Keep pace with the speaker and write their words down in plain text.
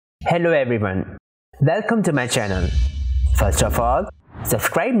Hello everyone, welcome to my channel. First of all,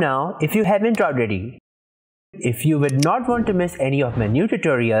 subscribe now if you haven't already. If you would not want to miss any of my new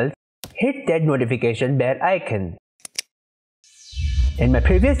tutorials, hit that notification bell icon. In my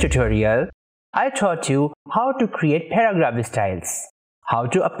previous tutorial, I taught you how to create paragraph styles, how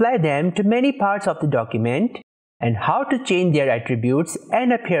to apply them to many parts of the document, and how to change their attributes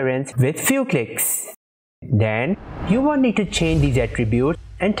and appearance with few clicks. Then, you won't need to change these attributes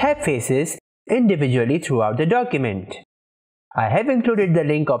and typefaces individually throughout the document. I have included the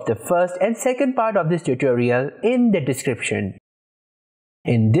link of the first and second part of this tutorial in the description.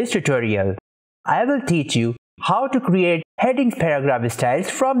 In this tutorial, I will teach you how to create headings paragraph styles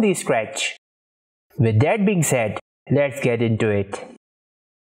from the scratch. With that being said, let's get into it.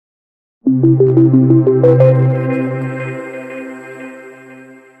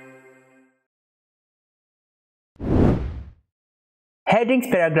 Headings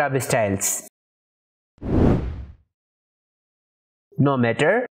paragraph styles. No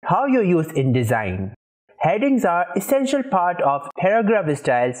matter how you use InDesign, headings are essential part of paragraph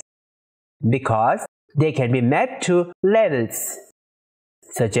styles because they can be mapped to levels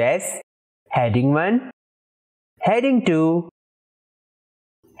such as heading 1, heading 2,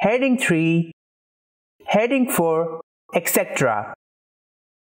 heading 3, heading 4, etc.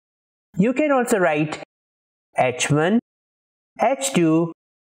 You can also write H1, H2,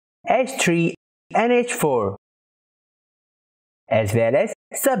 H3 and H4 as well as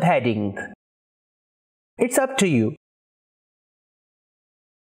subheading. It's up to you.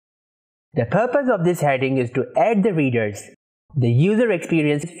 The purpose of this heading is to add the readers the user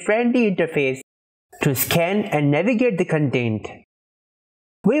experience friendly interface to scan and navigate the content.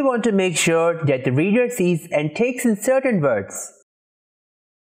 We want to make sure that the reader sees and takes in certain words.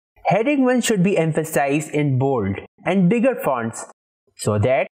 Heading 1 should be emphasized in bold and bigger fonts so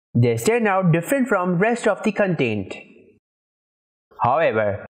that they stand out different from rest of the content.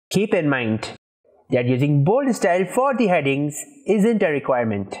 However, keep in mind that using bold style for the headings isn't a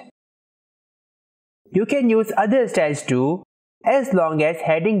requirement. You can use other styles too, as long as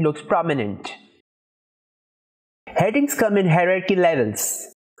heading looks prominent. Headings come in hierarchy levels.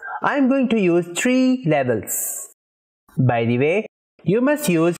 I am going to use 3 levels. By the way, you must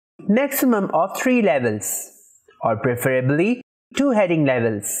use maximum of 3 levels, or preferably 2 heading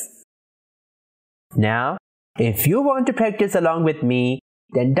levels. Now, if you want to practice along with me,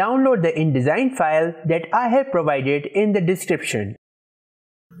 then download the InDesign file that I have provided in the description.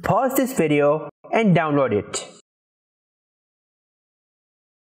 Pause this video and download it.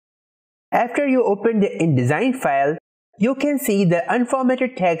 After you open the InDesign file, you can see the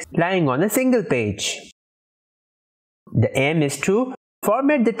unformatted text lying on a single page. The aim is to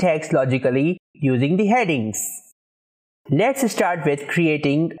format the text logically using the headings. Let's start with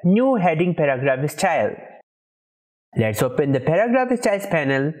creating new heading paragraph style. Let's open the paragraph styles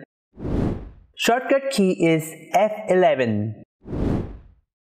panel. Shortcut key is F11.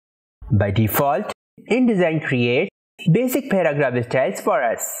 By default, InDesign creates basic paragraph styles for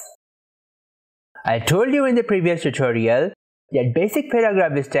us. I told you in the previous tutorial that basic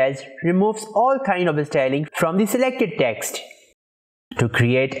paragraph styles removes all kind of styling from the selected text. To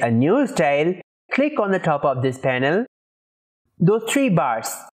create a new style, click on the top of this panel, those 3 bars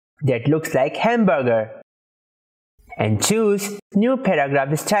that looks like hamburger, and choose New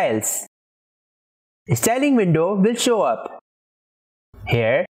Paragraph Styles. A styling window will show up.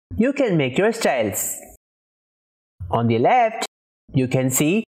 Here, you can make your styles. On the left, you can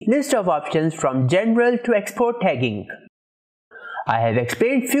see list of options from general to export tagging. I have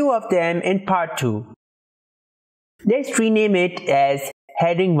explained few of them in part 2. Let's rename it as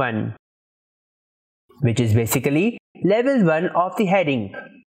Heading 1, which is basically level 1 of the heading.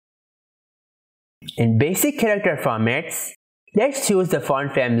 In basic character formats, let's choose the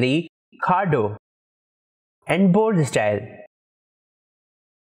font family Cardo and bold style.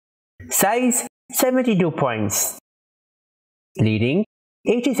 Size 72 points. Leading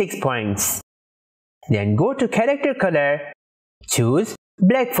 86 points. Then go to character color, choose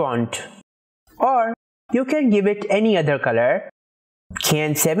black font, or you can give it any other color: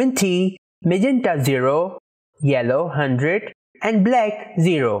 cyan 70, magenta 0, yellow 100 and black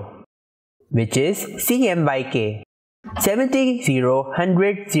 0. Which is CMYK 70 0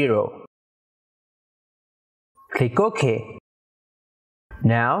 100 0. Click OK.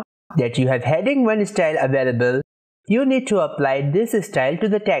 Now that you have heading 1 style available, you need to apply this style to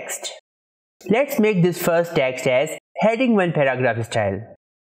the text. Let's make this first text as heading 1 paragraph style.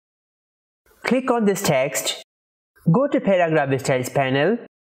 Click on this text, go to paragraph styles panel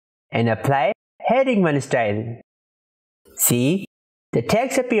and apply heading 1 style. See, The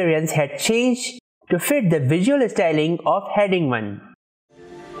text appearance had changed to fit the visual styling of heading 1.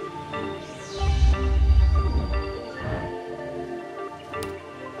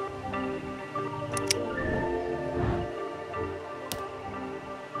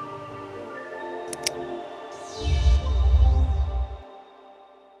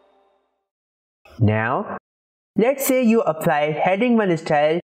 Now, let's say you apply heading 1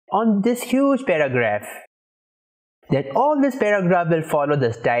 style on this huge paragraph. Then all this paragraph will follow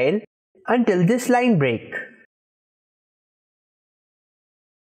the style until this line break.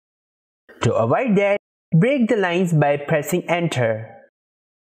 To avoid that, break the lines by pressing enter.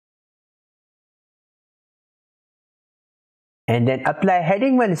 And then apply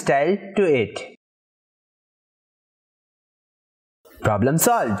heading 1 style to it. Problem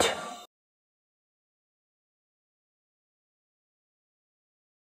solved.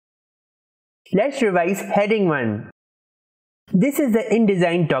 Let's revise heading 1. This is the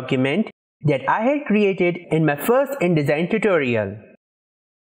InDesign document that I had created in my first InDesign tutorial.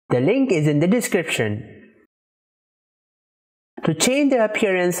 The link is in the description. To change the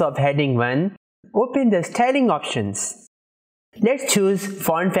appearance of heading 1, open the styling options. Let's choose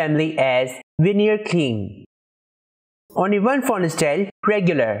font family as Veneer Clean. Only one font style,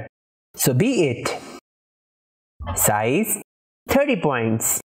 regular. So be it. Size 30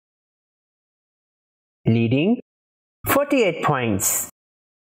 points. Leading 48 points.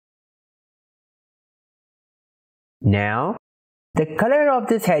 Now, the color of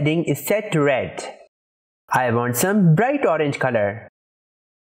this heading is set to red. I want some bright orange color.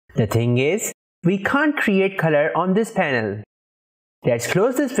 The thing is, we can't create color on this panel. Let's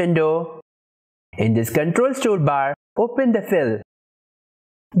close this window. In this Controls toolbar, open the fill.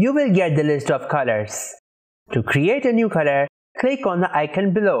 You will get the list of colors. To create a new color, click on the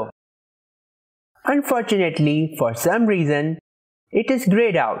icon below. Unfortunately, for some reason, it is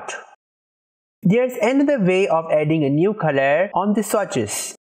grayed out. There's another way of adding a new color on the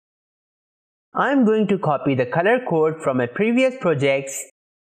swatches. I'm going to copy the color code from my previous projects.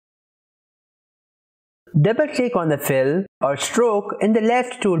 Double-click on the fill or stroke in the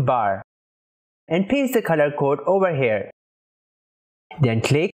left toolbar and paste the color code over here. Then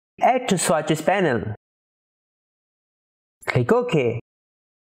click Add to Swatches panel. Click OK.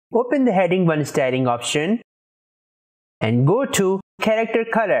 Open the heading 1 styling option and go to Character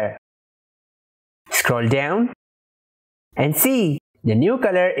Color. Scroll down and see the new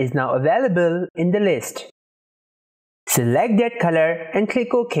color is now available in the list. Select that color and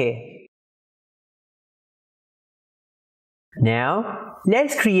click OK. Now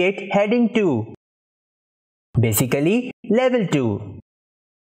let's create heading 2. Basically level 2.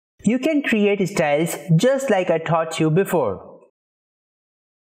 You can create styles just like I taught you before.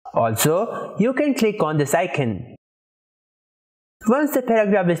 Also, you can click on this icon. Once the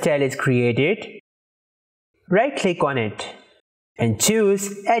paragraph style is created, right-click on it and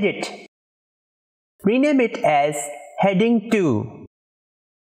choose Edit. Rename it as Heading 2.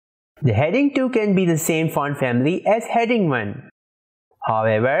 The Heading 2 can be the same font family as Heading 1.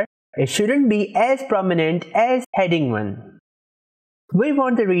 However, it shouldn't be as prominent as Heading 1. We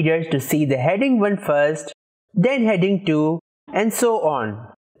want the readers to see the Heading 1 first, then Heading 2, and so on,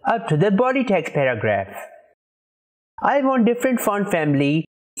 up to the body text paragraph. I want different font family,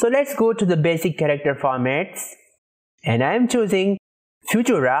 so let's go to the basic character formats, and I am choosing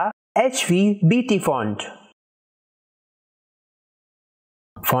Futura HVBT font.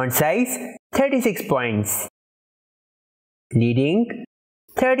 Font size 36 points. Leading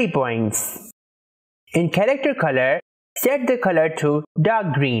 30 points. In character color, set the color to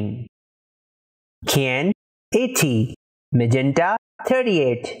dark green. Cyan 80, magenta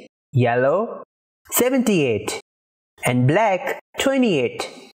 38, yellow 78, and black 28.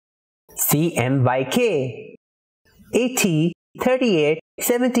 CMYK 80, 38,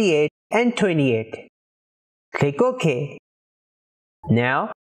 78, and 28. Click OK.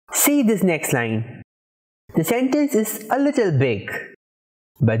 Now, see this next line. The sentence is a little big,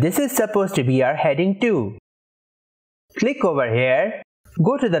 but this is supposed to be our heading 2. Click over here,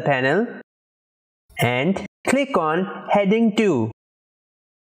 go to the panel, and click on heading 2.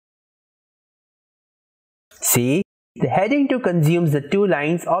 See, the heading 2 consumes the 2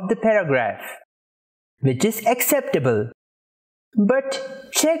 lines of the paragraph, which is acceptable. But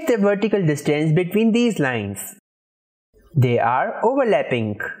check the vertical distance between these lines. They are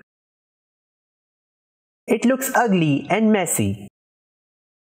overlapping. It looks ugly and messy.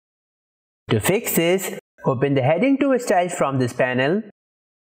 To fix this, open the heading 2 styles from this panel.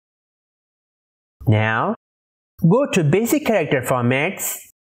 Now, go to Basic Character Formats.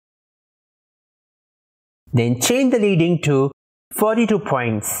 Then change the leading to 42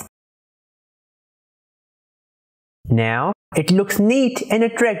 points. Now it looks neat and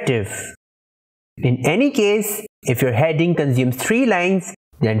attractive. In any case, if your heading consumes 3 lines,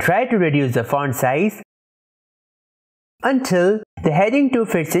 then try to reduce the font size until the heading 2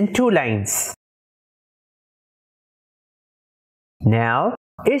 fits in 2 lines. Now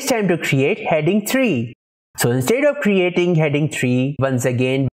it's time to create heading 3. So instead of creating heading 3 once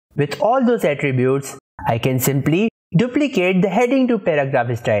again with all those attributes, I can simply duplicate the heading 2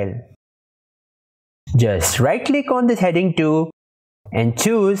 paragraph style. Just right click on this heading 2 and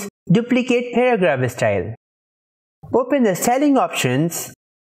choose Duplicate Paragraph Style. Open the styling options.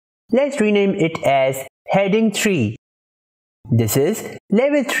 Let's rename it as Heading 3. This is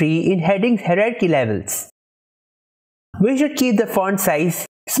level 3 in heading hierarchy levels. We should keep the font size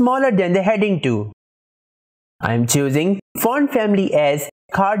smaller than the heading 2. I am choosing font family as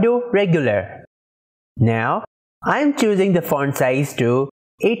Cardo Regular. Now I am choosing the font size to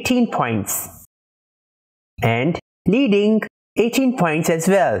 18 points and leading 18 points as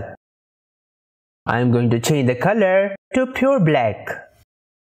well. I am going to change the color to pure black.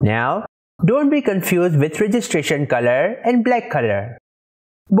 Now don't be confused with registration color and black color.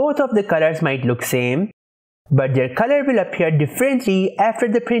 Both of the colors might look same, but their color will appear differently after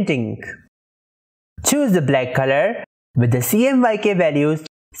the printing. Choose the black color with the CMYK values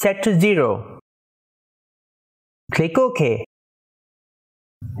set to 0. Click OK.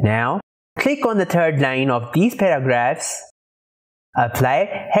 Now click on the third line of these paragraphs.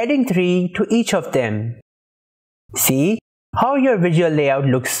 Apply heading 3 to each of them. See how your visual layout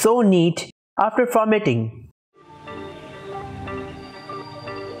looks so neat after formatting.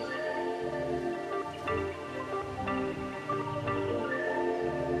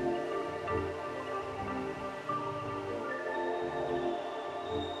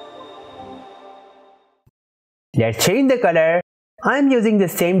 Let's change the color. I am using the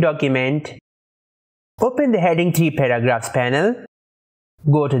same document. Open the heading 3 paragraphs panel.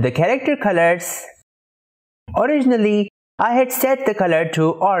 Go to the character colors. Originally, I had set the color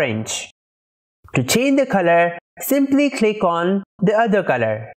to orange. To change the color, simply click on the other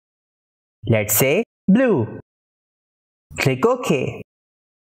color. Let's say blue. Click OK.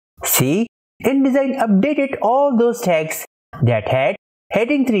 See, InDesign updated all those tags that had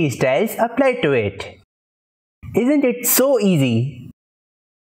heading 3 styles applied to it. Isn't it so easy?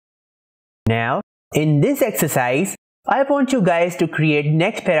 Now, in this exercise, I want you guys to create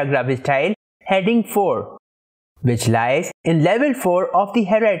next paragraph style heading 4, which lies in level 4 of the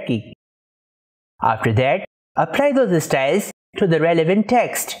hierarchy. After that, apply those styles to the relevant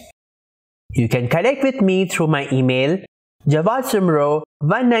text. You can connect with me through my email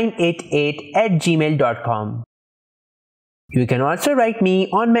javadsumro1988@gmail.com. You can also write me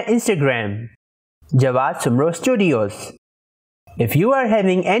on my Instagram, Javad Sumro Studios. If you are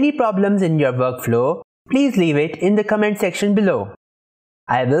having any problems in your workflow, please leave it in the comment section below.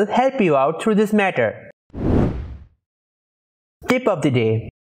 I will help you out through this matter. Tip of the day.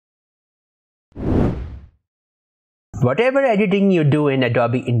 Whatever editing you do in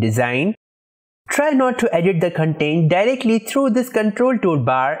Adobe InDesign, try not to edit the content directly through this control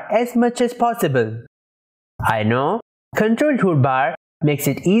toolbar as much as possible. I know control toolbar makes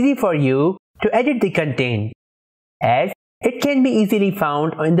it easy for you to edit the content, as it can be easily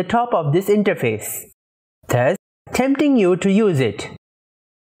found on the top of this interface, thus tempting you to use it.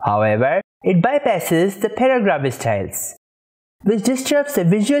 However, it bypasses the paragraph styles, which disrupts the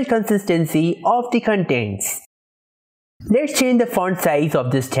visual consistency of the contents. Let's change the font size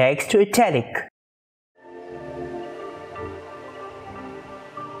of this text to italic.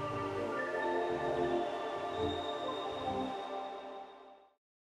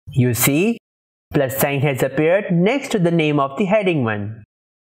 You see, plus sign has appeared next to the name of the heading 1.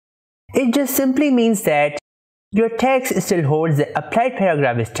 It just simply means that your text still holds the applied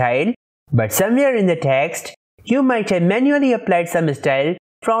paragraph style, but somewhere in the text, you might have manually applied some style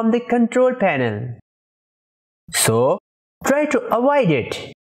from the control panel. So, try to avoid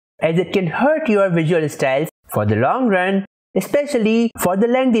it, as it can hurt your visual styles for the long run, especially for the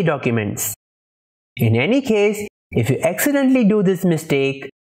lengthy documents. In any case, if you accidentally do this mistake,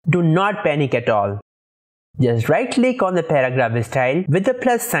 do not panic at all. Just right-click on the paragraph style with the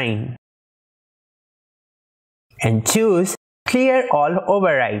plus sign and choose Clear All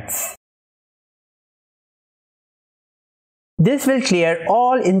Overrides. This will clear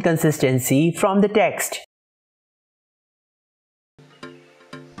all inconsistency from the text.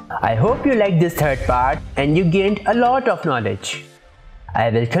 I hope you liked this third part and you gained a lot of knowledge.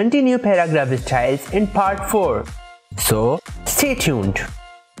 I will continue paragraph styles in part 4, so stay tuned.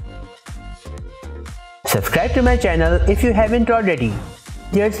 Subscribe to my channel if you haven't already.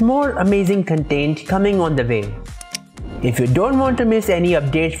 There's more amazing content coming on the way. If you don't want to miss any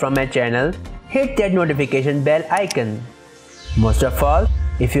updates from my channel, hit that notification bell icon. Most of all,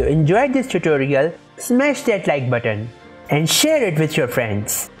 if you enjoyed this tutorial, smash that like button and share it with your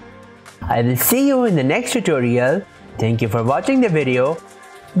friends. I will see you in the next tutorial. Thank you for watching the video.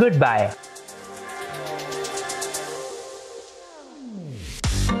 Goodbye.